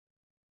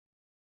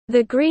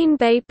The Green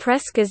Bay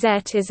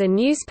Press-Gazette is a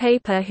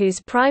newspaper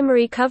whose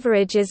primary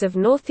coverage is of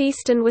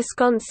northeastern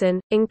Wisconsin,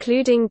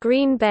 including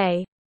Green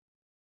Bay.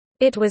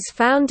 It was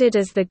founded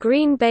as the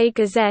Green Bay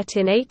Gazette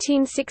in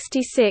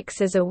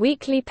 1866 as a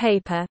weekly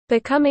paper,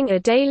 becoming a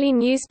daily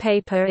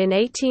newspaper in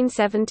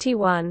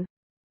 1871.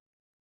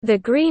 The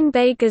Green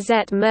Bay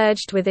Gazette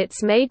merged with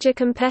its major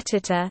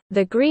competitor,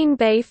 the Green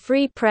Bay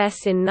Free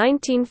Press in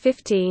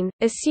 1915,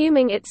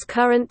 assuming its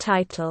current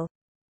title.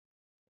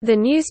 The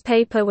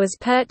newspaper was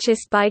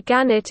purchased by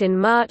Gannett in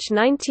March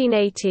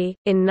 1980.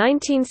 In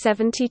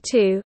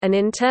 1972, an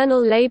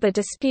internal labor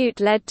dispute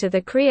led to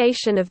the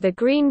creation of the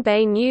Green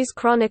Bay News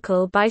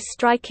Chronicle by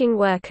striking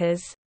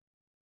workers.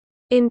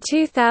 In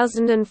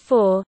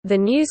 2004, the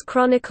News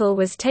Chronicle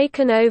was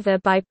taken over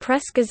by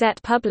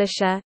Press-Gazette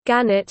publisher,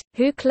 Gannett,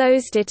 who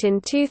closed it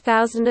in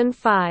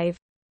 2005.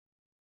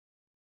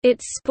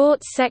 Its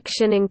sports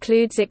section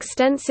includes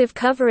extensive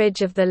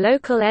coverage of the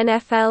local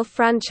NFL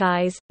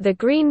franchise, the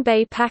Green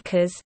Bay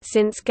Packers.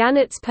 Since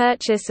Gannett's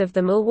purchase of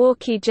the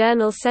Milwaukee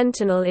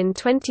Journal-Sentinel in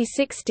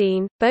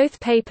 2016, both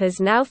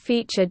papers now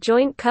feature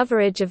joint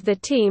coverage of the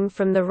team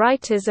from the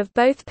writers of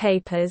both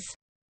papers.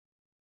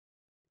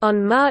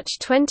 On March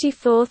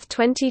 24,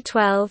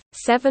 2012,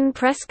 7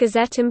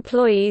 Press-Gazette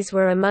employees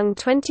were among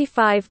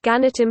 25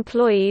 Gannett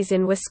employees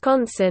in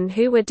Wisconsin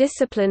who were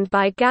disciplined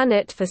by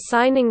Gannett for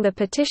signing the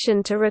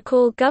petition to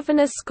recall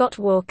Governor Scott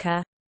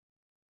Walker.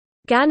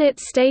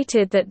 Gannett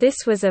stated that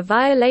this was a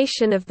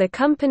violation of the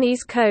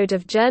company's code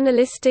of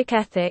journalistic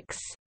ethics.